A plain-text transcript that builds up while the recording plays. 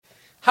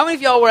How many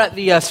of y'all were at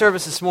the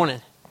service this morning?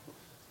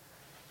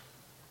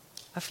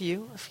 A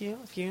few.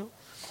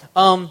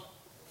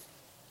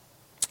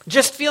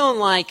 Just feeling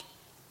like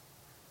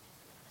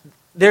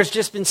there's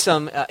just been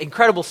some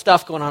incredible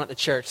stuff going on at the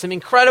church, some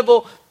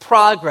incredible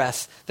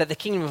progress that the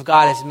kingdom of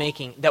God is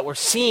making, that we're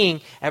seeing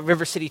at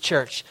River City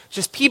Church.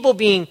 Just people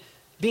being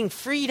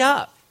freed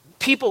up,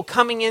 people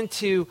coming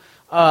into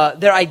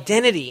their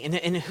identity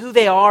and who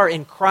they are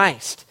in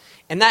Christ.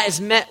 And that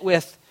is met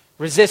with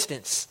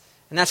resistance.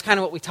 And that's kind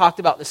of what we talked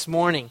about this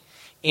morning.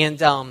 And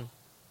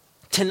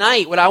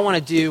tonight, what I want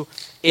to do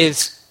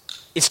is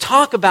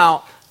talk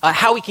about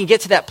how we can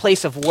get to that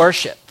place of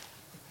worship.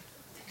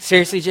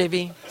 Seriously,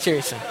 JB?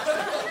 Seriously.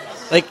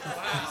 Like,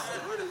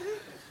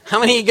 how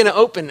many are you going to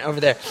open over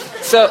there?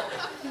 So,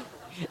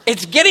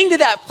 it's getting to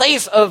that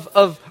place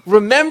of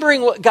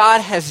remembering what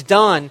God has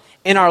done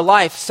in our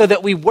life so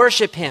that we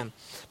worship Him.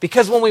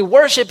 Because when we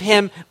worship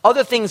Him,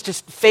 other things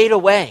just fade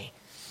away.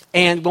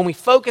 And when we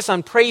focus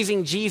on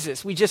praising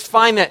Jesus, we just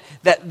find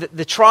that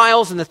the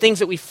trials and the things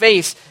that we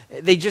face,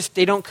 they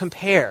don't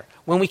compare.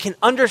 When we can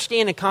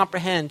understand and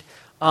comprehend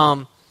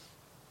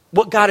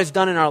what God has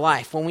done in our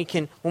life, when we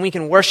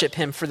can worship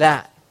Him for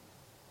that.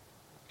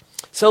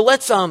 So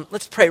let's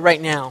pray right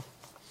now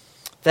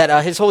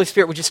that His Holy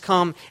Spirit would just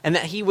come and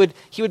that He would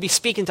be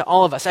speaking to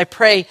all of us. I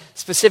pray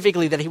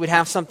specifically that He would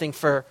have something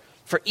for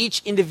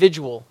each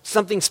individual,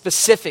 something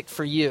specific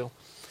for you.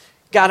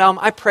 God,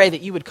 I pray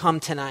that you would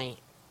come tonight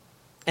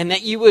and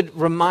that you would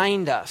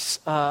remind us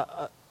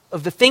of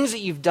the things that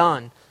you've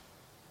done.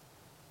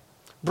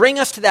 Bring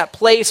us to that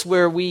place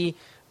where we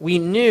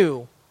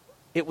knew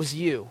it was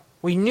you.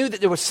 We knew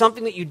that there was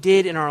something that you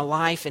did in our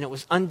life and it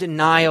was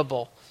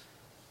undeniable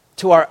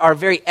to our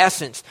very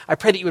essence. I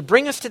pray that you would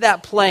bring us to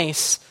that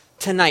place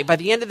tonight, by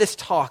the end of this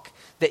talk,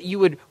 that you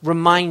would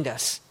remind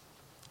us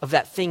of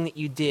that thing that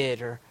you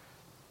did or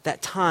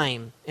that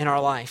time in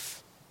our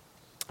life.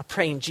 I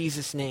pray in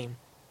Jesus' name.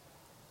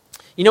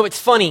 You know, it's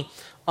funny.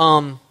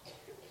 I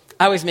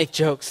always make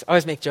jokes.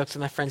 With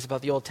my friends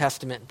about the Old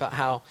Testament, about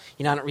how,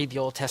 I don't read the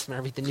Old Testament,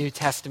 I read the New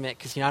Testament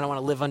because, I don't want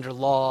to live under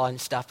law and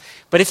stuff.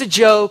 But it's a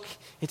joke.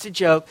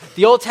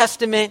 The Old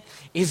Testament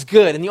is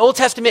good. And the Old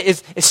Testament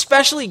is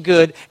especially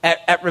good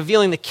at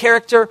revealing the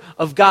character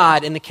of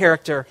God and the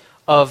character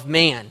of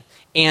man.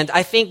 And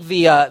I think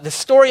the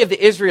story of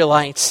the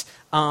Israelites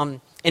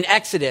in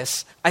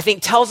Exodus, I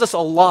think, tells us a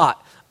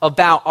lot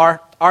about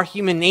our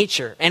human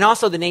nature and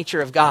also the nature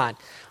of God.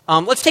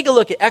 Let's take a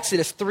look at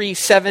Exodus 3,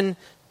 7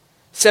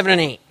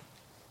 and 8.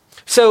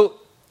 So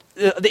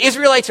the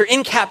Israelites are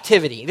in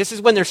captivity. This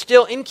is when they're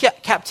still in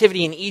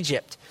captivity in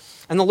Egypt.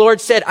 And the Lord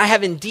said, I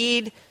have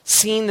indeed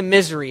seen the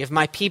misery of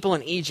my people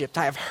in Egypt.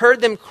 I have heard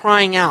them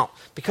crying out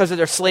because of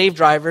their slave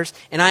drivers,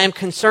 and I am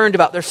concerned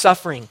about their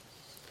suffering.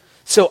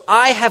 So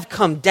I have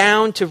come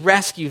down to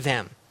rescue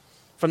them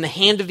from the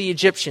hand of the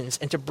Egyptians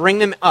and to bring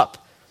them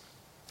up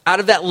out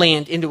of that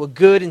land into a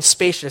good and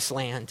spacious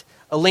land,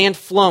 a land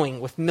flowing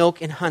with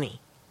milk and honey.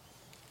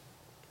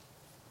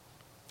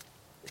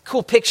 A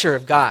cool picture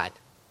of God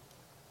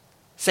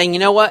saying, you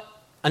know what?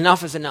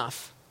 Enough is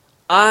enough.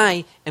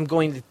 I am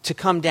going to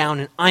come down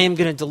and I am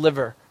going to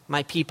deliver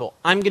my people.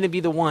 I'm going to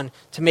be the one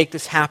to make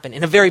this happen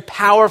in a very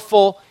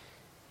powerful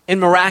and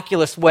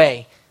miraculous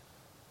way.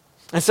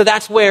 And so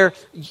that's where,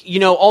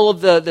 all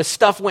of the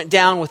stuff went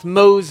down with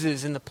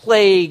Moses and the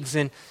plagues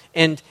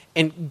and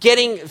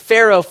getting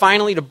Pharaoh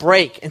finally to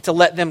break and to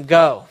let them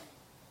go.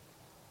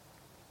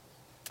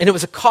 And it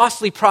was a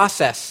costly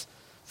process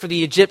for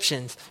the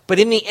Egyptians. But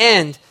in the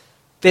end,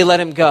 they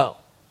let him go.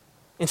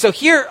 And so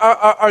here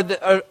are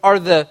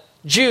the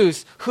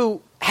Jews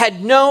who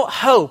had no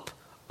hope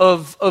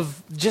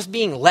of just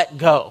being let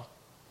go.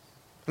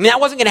 I mean, that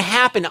wasn't going to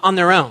happen on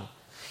their own.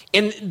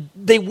 And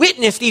they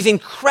witnessed these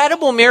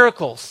incredible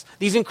miracles,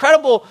 these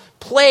incredible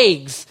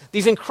plagues,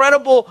 these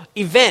incredible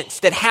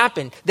events that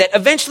happen that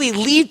eventually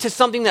lead to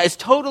something that is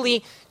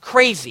totally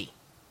crazy.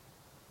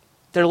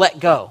 They're let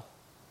go.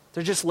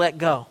 They're just let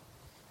go.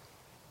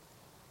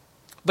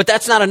 But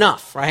that's not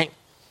enough, right?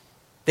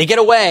 They get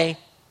away,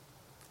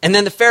 and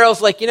then the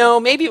Pharaoh's like,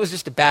 maybe it was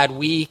just a bad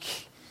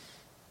week.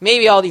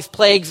 Maybe all these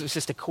plagues, it was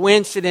just a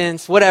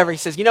coincidence, whatever. He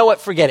says, you know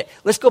what, forget it.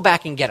 Let's go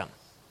back and get them.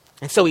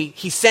 And so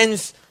he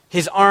sends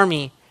his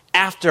army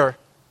after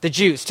the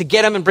Jews to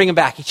get them and bring them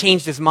back. He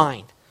changed his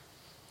mind.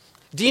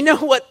 Do you know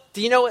what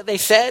they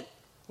said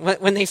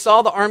when they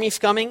saw the armies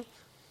coming?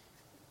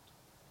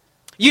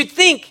 You'd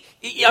think,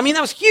 that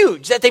was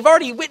huge, that they've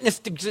already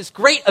witnessed this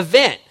great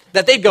event,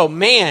 that they'd go,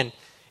 man,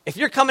 if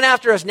you're coming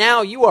after us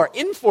now, you are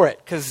in for it,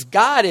 because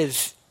God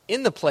is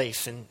in the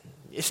place, and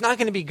it's not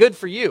going to be good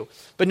for you.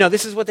 But no,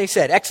 this is what they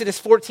said. Exodus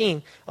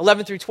 14,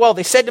 11 through 12.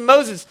 They said to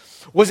Moses,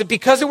 was it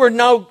because there were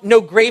no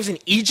graves in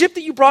Egypt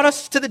that you brought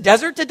us to the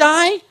desert to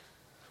die?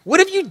 What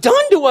have you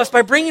done to us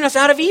by bringing us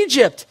out of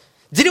Egypt?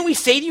 Didn't we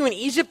say to you in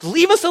Egypt,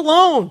 leave us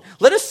alone.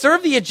 Let us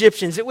serve the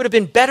Egyptians. It would have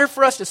been better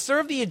for us to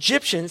serve the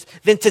Egyptians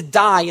than to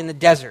die in the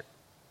desert.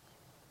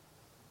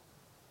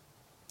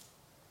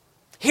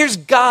 Here's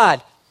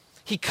God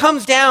He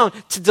comes down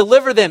to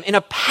deliver them in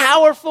a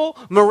powerful,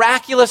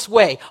 miraculous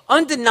way,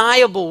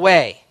 undeniable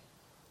way.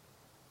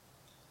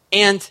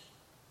 And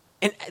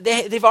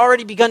they've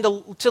already begun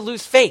to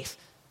lose faith.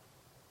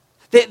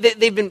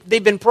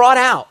 They've been brought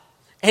out.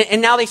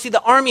 And now they see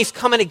the armies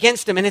coming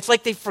against them, and it's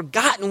like they've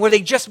forgotten where they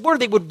just were.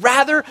 They would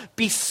rather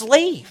be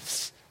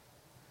slaves.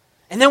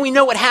 And then we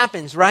know what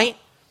happens, right?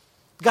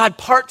 God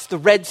parts the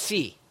Red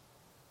Sea.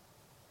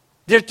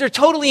 They're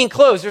totally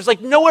enclosed. There's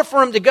like nowhere for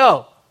them to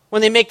go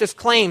when they make this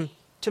claim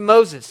to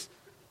Moses.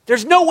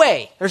 There's no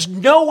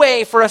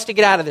way for us to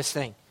get out of this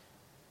thing.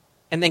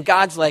 And then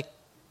God's like,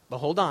 well,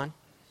 hold on.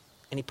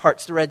 And he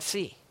parts the Red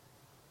Sea.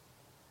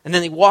 And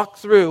then they walk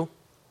through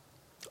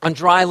on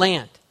dry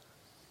land.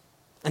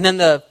 And then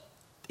the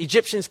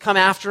Egyptians come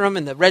after them,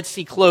 and the Red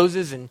Sea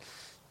closes and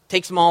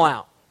takes them all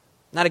out.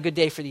 Not a good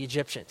day for the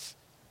Egyptians.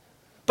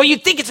 But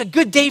you'd think it's a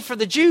good day for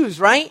the Jews,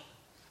 right?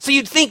 So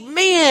you'd think,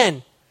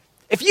 man,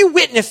 if you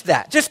witnessed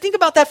that, just think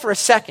about that for a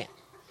second.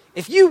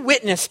 If you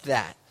witnessed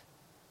that,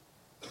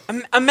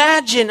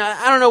 imagine,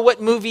 I don't know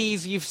what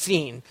movies you've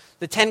seen,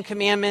 the Ten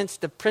Commandments,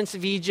 the Prince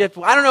of Egypt.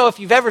 I don't know if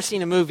you've ever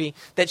seen a movie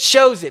that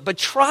shows it, but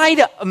try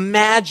to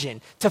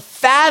imagine, to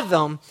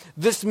fathom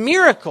this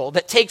miracle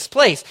that takes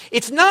place.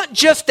 It's not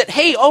just that,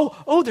 hey,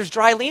 there's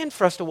dry land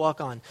for us to walk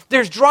on.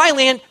 There's dry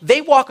land,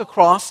 they walk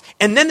across,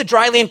 and then the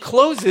dry land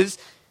closes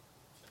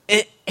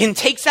and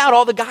takes out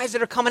all the guys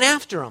that are coming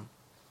after them.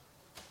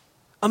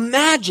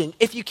 Imagine,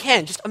 if you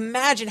can, just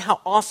imagine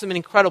how awesome and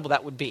incredible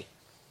that would be.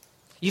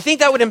 You think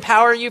that would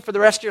empower you for the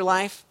rest of your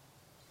life?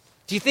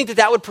 Do you think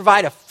that would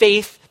provide a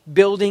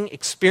faith-building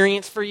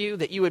experience for you,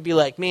 that you would be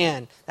like,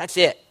 man, that's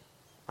it.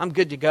 I'm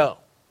good to go.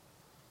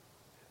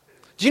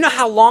 Do you know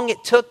how long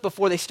it took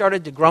before they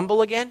started to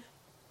grumble again?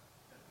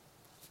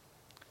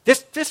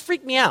 This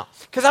freaked me out.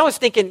 Because I was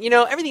thinking,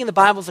 everything in the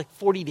Bible is like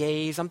 40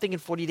 days. I'm thinking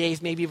 40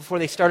 days maybe before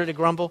they started to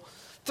grumble.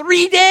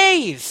 3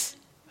 days!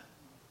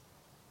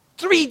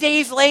 3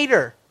 days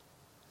later,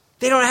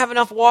 they don't have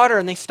enough water,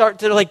 and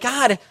they're like,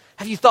 God,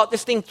 have you thought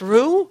this thing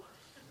through?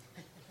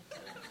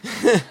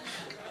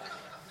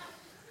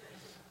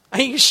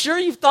 Are you sure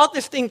you've thought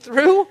this thing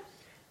through?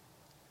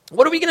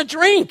 What are we going to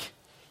drink?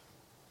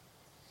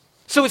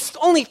 So it's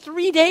only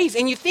 3 days,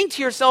 and you think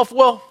to yourself,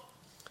 well,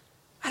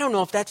 I don't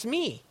know if that's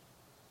me.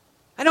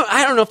 I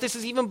don't know if this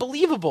is even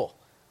believable.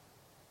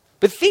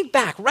 But think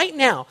back right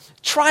now.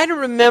 Try to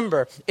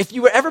remember if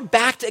you were ever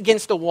backed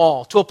against a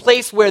wall to a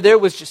place where there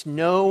was just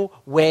no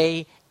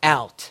way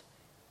out.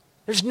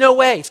 There's no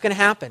way it's going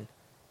to happen.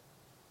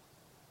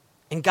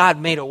 And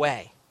God made a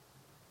way.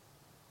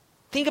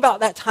 Think about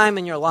that time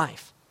in your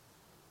life.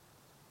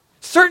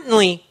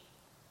 Certainly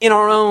in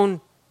our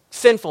own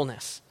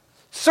sinfulness.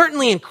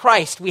 Certainly in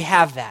Christ we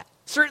have that.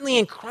 Certainly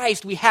in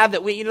Christ we have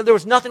that. There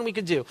was nothing we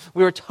could do.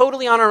 We were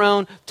totally on our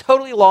own,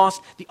 totally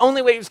lost. The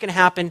only way it was going to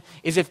happen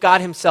is if God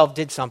himself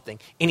did something.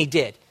 And he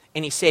did.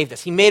 And he saved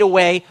us. He made a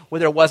way where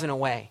there wasn't a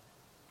way.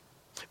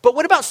 But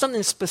what about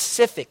something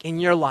specific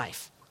in your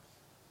life?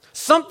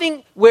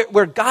 Something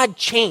where God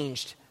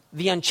changed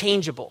the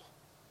unchangeable.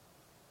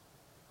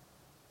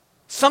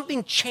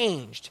 Something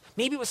changed.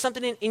 Maybe it was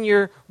something in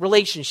your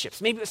relationships.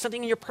 Maybe it was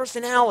something in your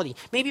personality.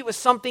 Maybe it was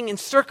something in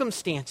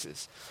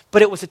circumstances.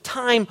 But it was a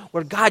time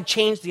where God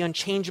changed the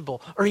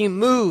unchangeable, or he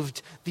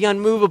moved the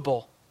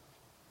unmovable.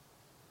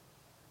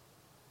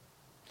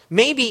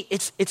 Maybe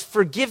it's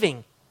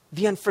forgiving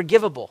the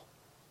unforgivable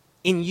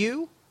in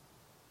you,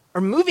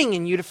 or moving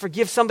in you to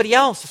forgive somebody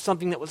else of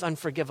something that was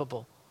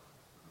unforgivable.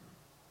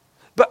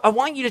 But I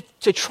want you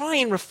to try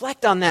and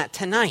reflect on that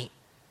tonight.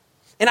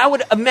 And I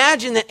would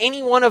imagine that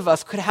any one of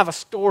us could have a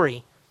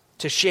story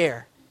to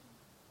share.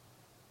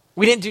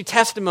 We didn't do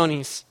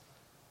testimonies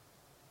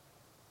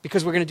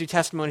because we're going to do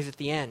testimonies at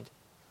the end.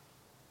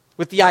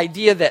 With the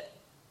idea that,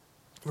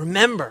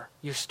 remember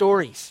your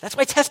stories. That's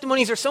why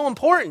testimonies are so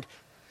important.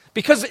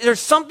 Because there's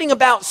something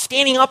about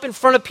standing up in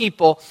front of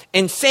people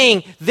and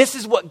saying, this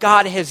is what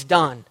God has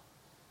done,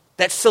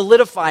 that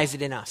solidifies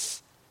it in us.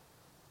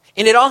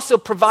 And it also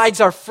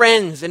provides our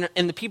friends and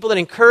the people that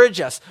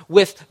encourage us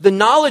with the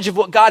knowledge of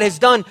what God has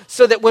done,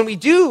 so that when we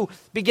do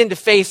begin to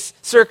face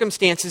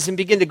circumstances and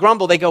begin to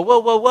grumble, they go, whoa,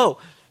 whoa, whoa.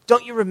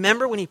 Don't you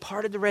remember when he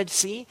parted the Red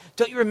Sea?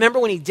 Don't you remember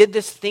when he did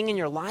this thing in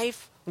your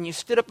life? When you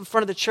stood up in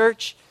front of the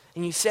church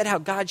and you said how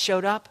God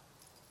showed up?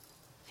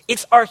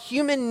 It's our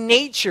human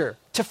nature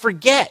to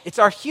forget. It's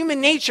our human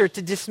nature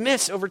to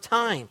dismiss over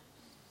time.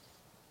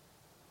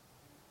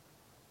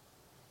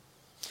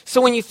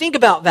 So when you think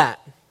about that,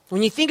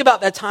 when you think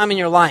about that time in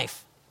your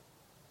life,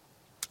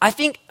 I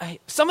think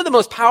some of the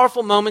most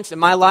powerful moments in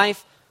my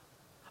life,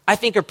 I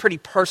think, are pretty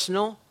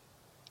personal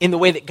in the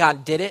way that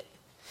God did it.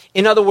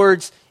 In other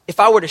words,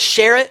 if I were to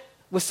share it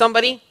with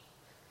somebody,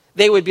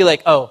 they would be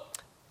like, oh,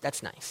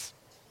 that's nice.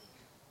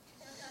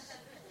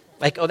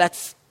 Like, oh,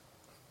 that's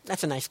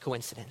a nice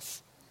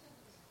coincidence.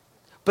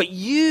 But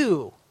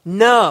you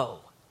know,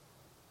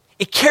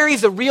 it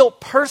carries a real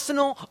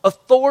personal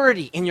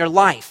authority in your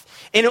life.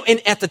 And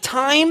at the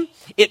time,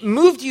 it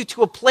moved you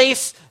to a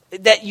place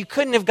that you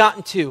couldn't have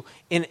gotten to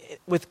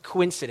with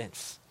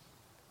coincidence.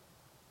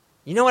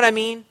 You know what I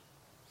mean?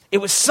 It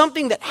was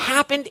something that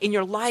happened in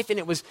your life, and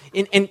it was,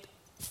 and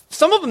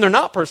some of them, they're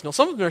not personal.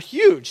 Some of them are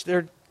huge.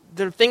 They're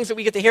things that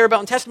we get to hear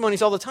about in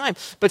testimonies all the time.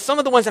 But some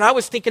of the ones that I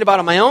was thinking about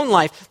in my own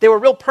life, they were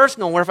real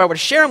personal, where if I were to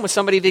share them with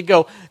somebody, they'd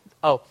go,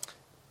 oh,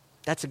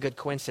 that's a good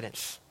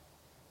coincidence.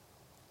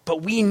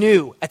 But we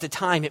knew at the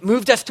time, it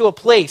moved us to a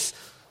place,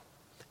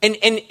 and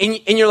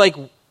you're like,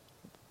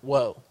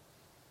 whoa.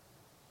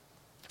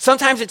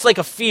 Sometimes it's like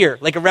a fear,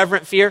 like a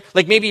reverent fear.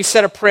 Like maybe you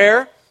said a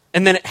prayer,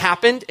 and then it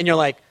happened, and you're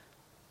like,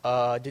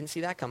 didn't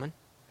see that coming.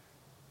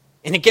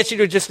 And it gets you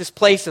to just this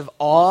place of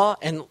awe,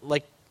 and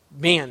like,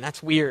 man,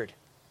 that's weird.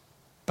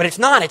 But it's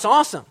not, it's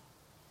awesome.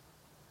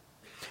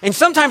 And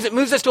sometimes it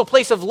moves us to a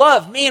place of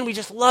love. Man, we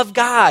just love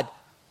God.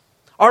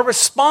 Our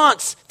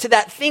response to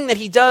that thing that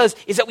he does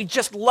is that we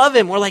just love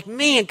him. We're like,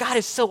 man, God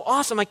is so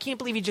awesome. I can't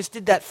believe he just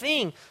did that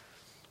thing.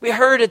 We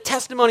heard a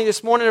testimony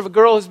this morning of a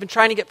girl who's been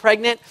trying to get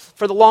pregnant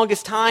for the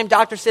longest time.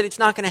 Doctor said it's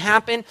not going to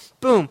happen.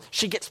 Boom,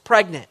 she gets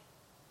pregnant.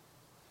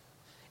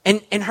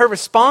 And her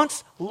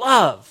response,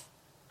 love.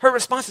 Her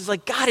response is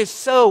like, God is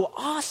so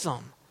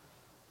awesome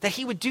that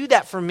he would do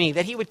that for me,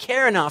 that he would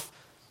care enough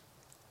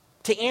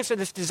to answer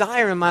this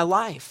desire in my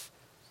life.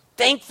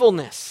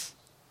 Thankfulness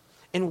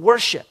and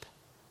worship.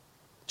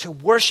 To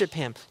worship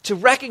him. To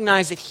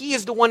recognize that he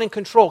is the one in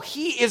control.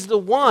 He is the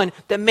one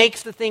that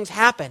makes the things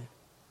happen.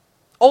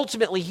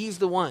 Ultimately, he's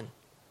the one.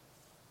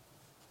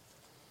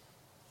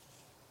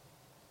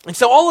 And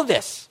so all of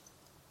this,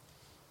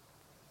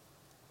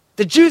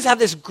 the Jews have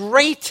this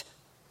great,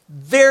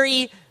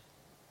 very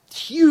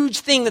huge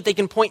thing that they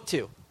can point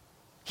to.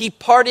 He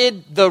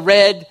parted the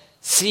Red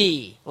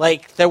Sea.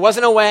 Like, there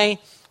wasn't a way.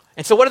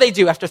 And so what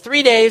do? After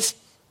 3 days,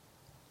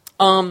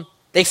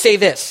 they say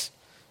this.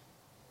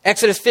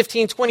 Exodus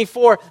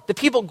 15:24, the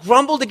people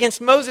grumbled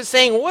against Moses,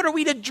 saying, what are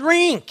we to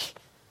drink?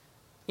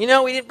 We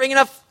didn't bring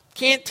enough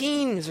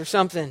canteens or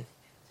something.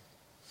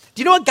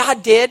 Do you know what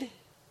God did?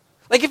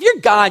 Like, if you're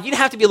God, you'd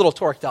have to be a little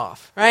torqued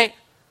off, right?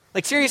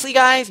 Like, seriously,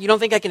 guys, you don't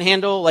think I can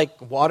handle, like,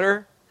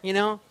 water,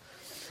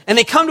 And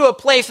they come to a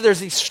place where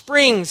there's these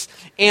springs,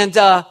 and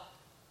the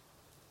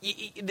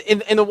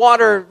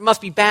water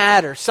must be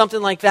bad or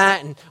something like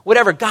that, and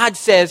whatever. God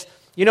says,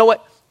 you know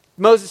what?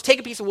 Moses, take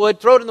a piece of wood,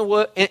 throw it in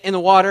the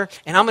water,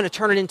 and I'm going to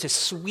turn it into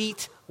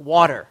sweet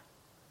water.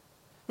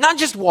 Not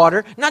just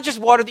water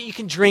that you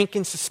can drink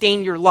and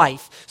sustain your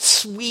life.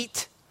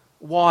 Sweet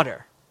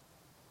water.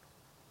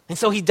 And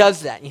so he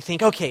does that, and you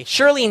think, okay,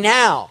 surely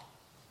now,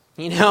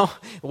 the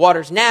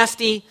water's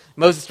nasty.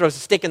 Moses throws a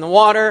stick in the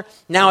water.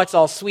 Now it's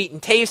all sweet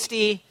and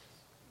tasty.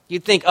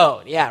 You'd think,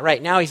 oh, yeah,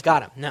 right, now he's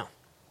got him. No.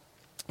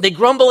 They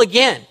grumble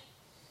again.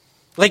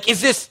 Like, is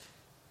this...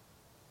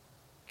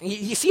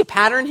 You see a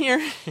pattern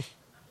here?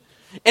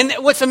 And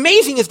what's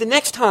amazing is the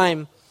next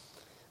time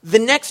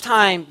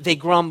they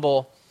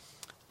grumble,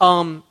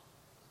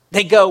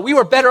 they go, we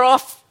were better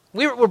off.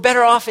 We're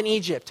better off in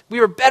Egypt. We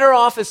were better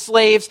off as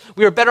slaves.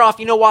 We were better off,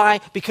 you know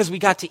why? Because we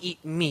got to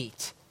eat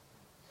meat.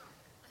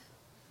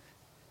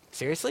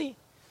 Seriously?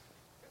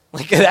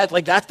 Like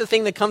that's the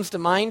thing that comes to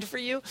mind for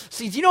you?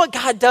 See, do you know what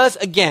God does?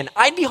 Again,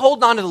 I'd be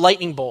holding on to the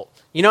lightning bolt.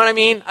 You know what I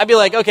mean? I'd be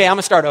like, okay, I'm going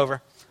to start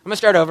over.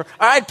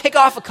 All right, pick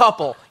off a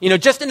couple,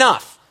 just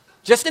enough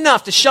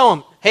to show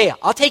them, hey,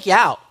 I'll take you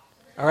out,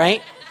 all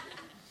right?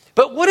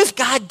 But what does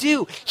God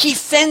do? He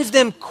sends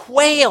them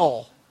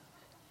quail.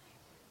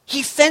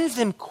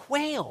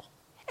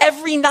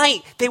 Every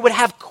night they would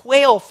have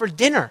quail for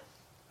dinner.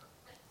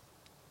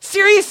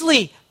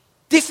 Seriously,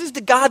 this is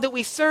the God that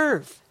we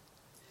serve.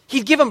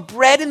 He'd give them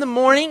bread in the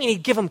morning and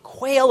he'd give them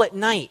quail at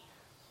night.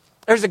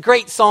 There's a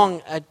great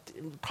song,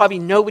 probably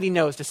nobody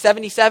knows, the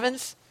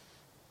 77s.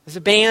 There's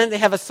a band, they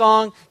have a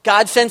song,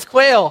 God Sends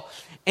Quail.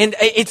 And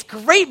it's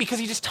great because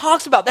he just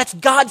talks about,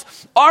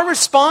 our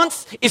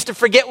response is to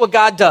forget what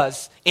God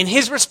does. And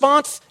his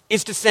response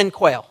is to send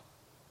quail.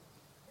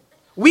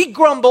 We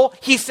grumble,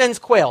 he sends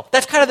quail.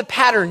 That's kind of the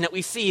pattern that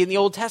we see in the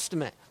Old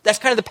Testament. That's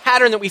kind of the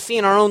pattern that we see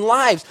in our own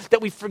lives,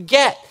 that we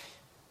forget.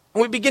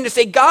 And we begin to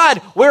say, God,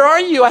 where are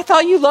you? I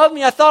thought you loved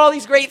me. I thought all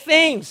these great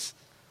things.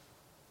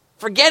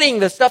 Forgetting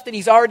the stuff that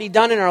he's already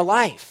done in our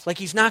life. Like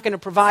he's not going to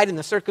provide in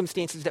the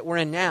circumstances that we're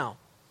in now.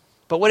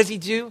 But what does he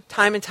do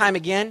time and time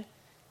again?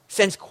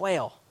 Sends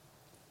quail.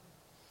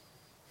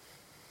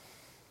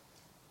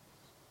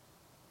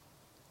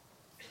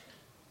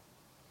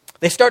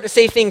 They start to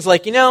say things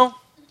like,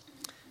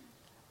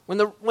 when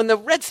the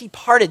Red Sea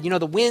parted,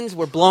 the winds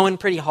were blowing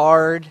pretty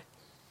hard.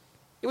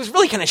 It was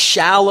really kind of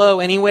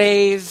shallow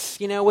anyways.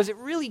 Was it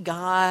really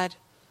God?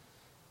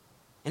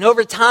 And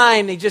over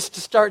time, they just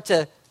start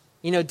to,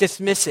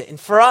 dismiss it. And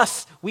for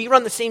us, we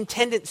run the same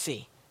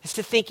tendency. Is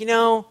to think,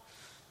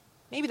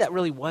 maybe that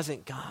really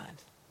wasn't God.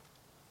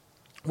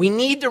 We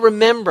need to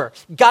remember,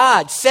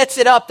 God sets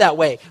it up that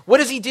way. What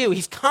does he do?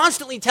 He's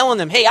constantly telling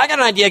them, hey, I got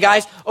an idea,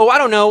 guys. Oh, I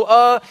don't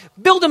know.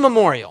 Build a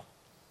memorial.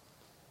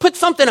 Put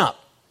something up.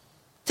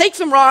 Take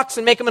some rocks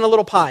and make them in a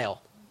little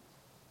pile.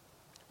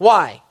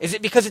 Why? Is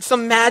it because it's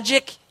some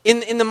magic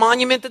in the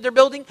monument that they're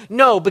building?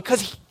 No,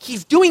 because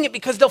he's doing it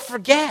because they'll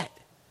forget.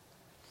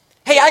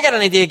 Hey, I got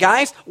an idea,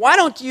 guys. Why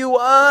don't you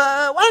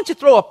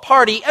throw a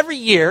party every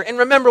year and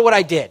remember what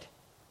I did?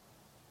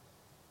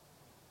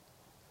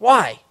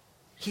 Why?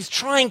 He's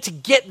trying to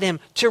get them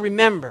to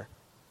remember.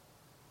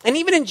 And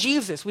even in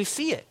Jesus, we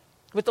see it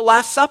with the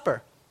Last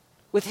Supper.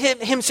 With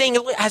him saying,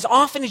 as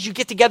often as you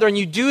get together and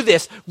you do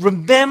this,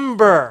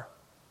 remember.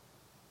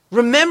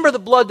 Remember the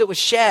blood that was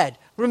shed.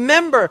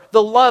 Remember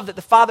the love that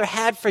the Father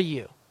had for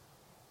you.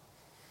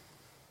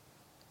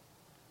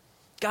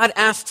 God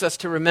asks us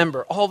to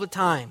remember all the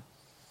time.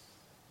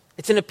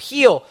 It's an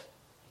appeal.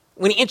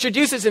 When he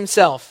introduces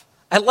himself,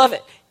 I love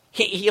it.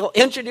 He'll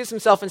introduce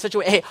himself in such a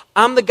way, hey,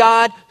 I'm the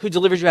God who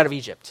delivers you out of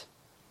Egypt.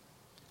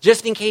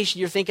 Just in case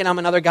you're thinking I'm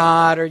another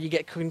God or you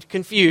get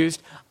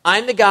confused,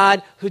 I'm the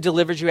God who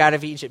delivers you out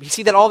of Egypt. You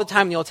see that all the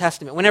time in the Old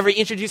Testament. Whenever he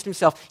introduced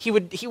himself, he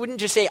wouldn't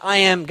just say, I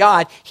am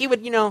God. He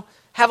would,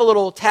 have a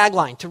little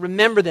tagline to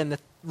remember them, to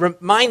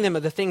remind them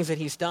of the things that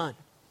he's done.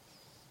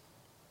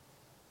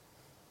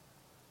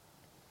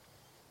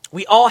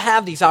 We all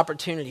have these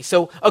opportunities.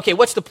 So, okay,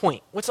 what's the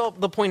point? What's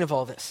the point of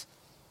all this?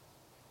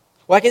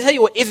 Well, I can tell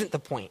you what isn't the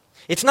point.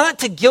 It's not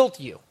to guilt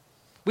you.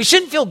 We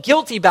shouldn't feel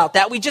guilty about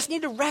that. We just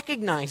need to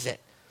recognize it.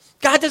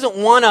 God doesn't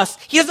want us,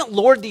 he doesn't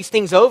lord these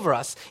things over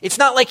us. It's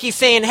not like he's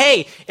saying,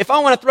 hey, if I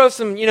want to throw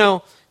some,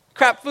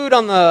 crap food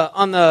on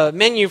the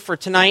menu for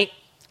tonight,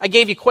 I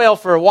gave you quail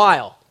for a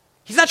while.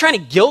 He's not trying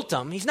to guilt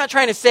them. He's not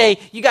trying to say,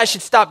 you guys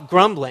should stop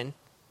grumbling.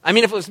 I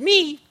mean, if it was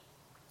me,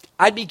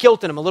 I'd be guilting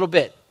them a little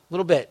bit.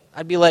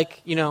 I'd be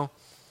like,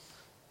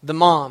 the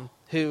mom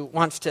who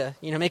wants to,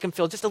 make them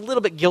feel just a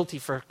little bit guilty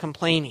for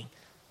complaining.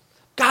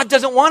 God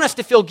doesn't want us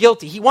to feel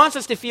guilty. He wants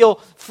us to feel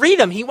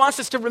freedom. He wants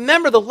us to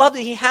remember the love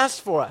that he has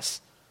for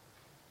us.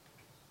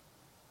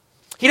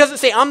 He doesn't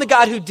say, I'm the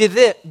God who did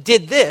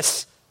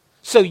this,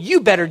 so you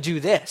better do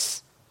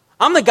this.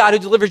 I'm the God who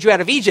delivered you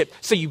out of Egypt,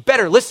 so you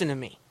better listen to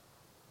me.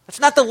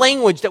 That's not the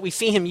language that we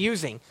see him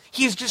using.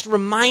 He's just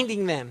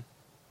reminding them,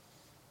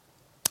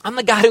 I'm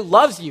the God who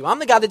loves you. I'm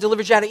the God that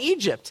delivered you out of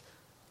Egypt.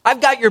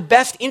 I've got your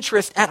best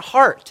interest at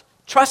heart.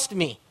 Trust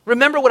me.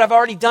 Remember what I've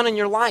already done in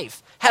your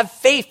life. Have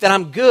faith that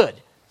I'm good.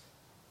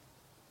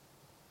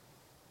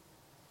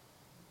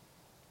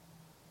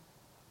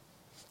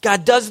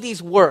 God does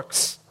these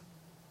works,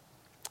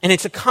 and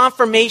it's a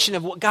confirmation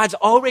of what God's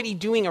already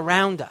doing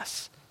around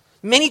us.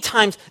 Many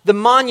times, the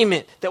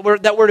monument that we're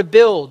to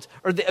build,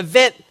 or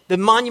the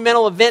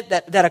monumental event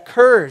that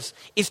occurs,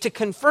 is to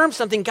confirm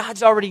something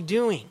God's already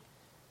doing.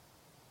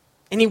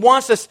 And he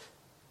wants us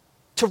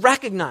to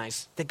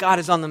recognize that God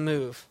is on the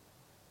move,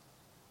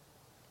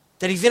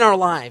 that he's in our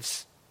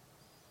lives.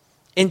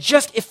 And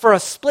just if for a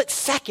split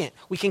second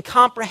we can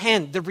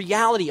comprehend the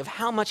reality of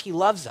how much he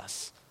loves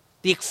us,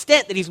 the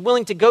extent that he's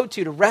willing to go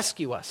to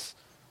rescue us.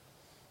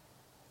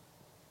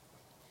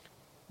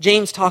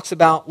 James talks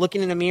about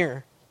looking in a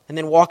mirror and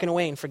then walking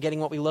away and forgetting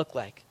what we look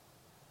like.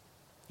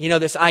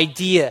 This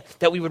idea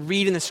that we would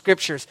read in the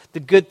scriptures the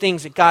good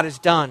things that God has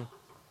done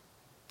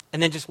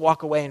and then just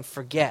walk away and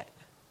forget.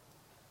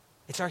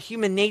 It's our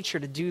human nature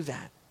to do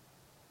that.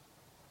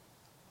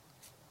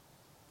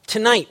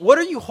 Tonight, what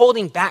are you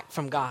holding back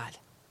from God?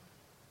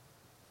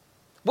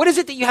 What is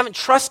it that you haven't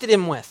trusted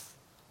him with?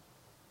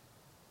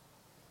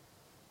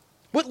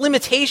 What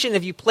limitation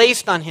have you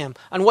placed on him,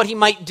 on what he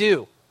might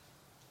do?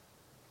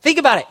 Think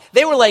about it.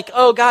 They were like,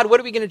 oh God, what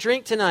are we going to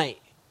drink tonight?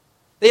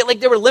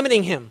 They were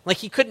limiting him, like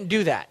he couldn't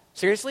do that.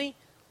 Seriously?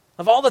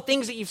 Of all the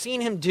things that you've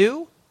seen him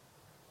do?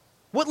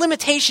 What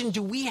limitation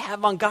do we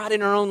have on God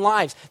in our own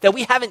lives that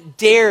we haven't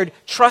dared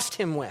trust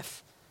him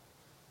with?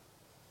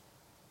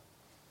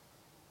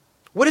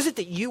 What is it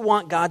that you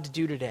want God to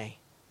do today?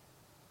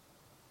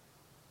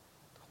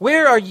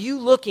 Where are you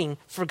looking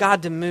for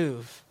God to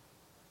move?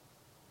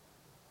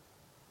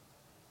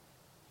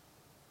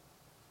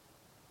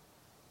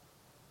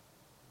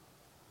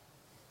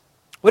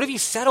 What have you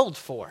settled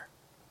for?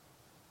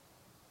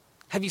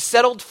 Have you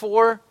settled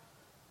for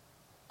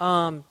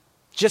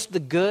just the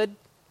good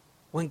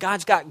when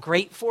God's got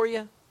great for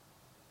you?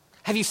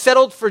 Have you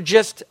settled for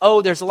just,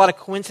 there's a lot of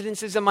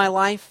coincidences in my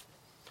life,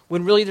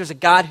 when really there's a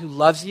God who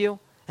loves you,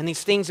 and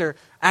these things are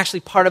actually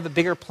part of a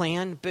bigger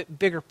plan,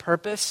 bigger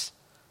purpose?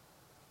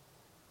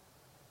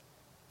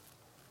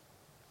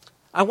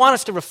 I want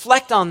us to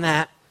reflect on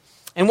that,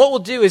 and what we'll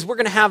do is we're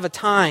going to have a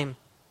time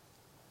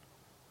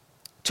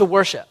to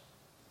worship.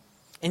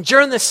 And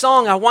during this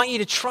song, I want you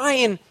to try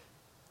and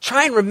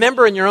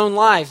remember in your own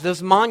lives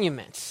those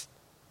monuments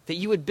that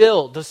you would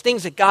build, those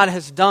things that God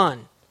has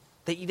done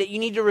that you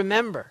need to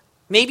remember.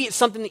 Maybe it's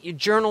something that you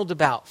journaled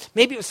about.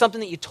 Maybe it was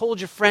something that you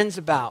told your friends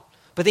about,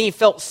 but then you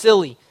felt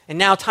silly, and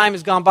now time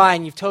has gone by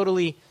and you've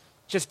totally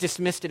just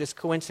dismissed it as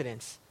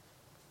coincidence.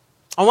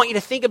 I want you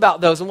to think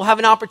about those, and we'll have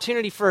an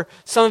opportunity for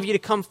some of you to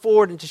come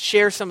forward and to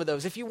share some of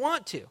those if you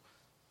want to.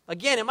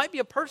 Again, it might be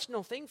a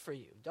personal thing for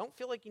you. Don't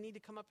feel like you need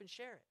to come up and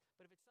share it.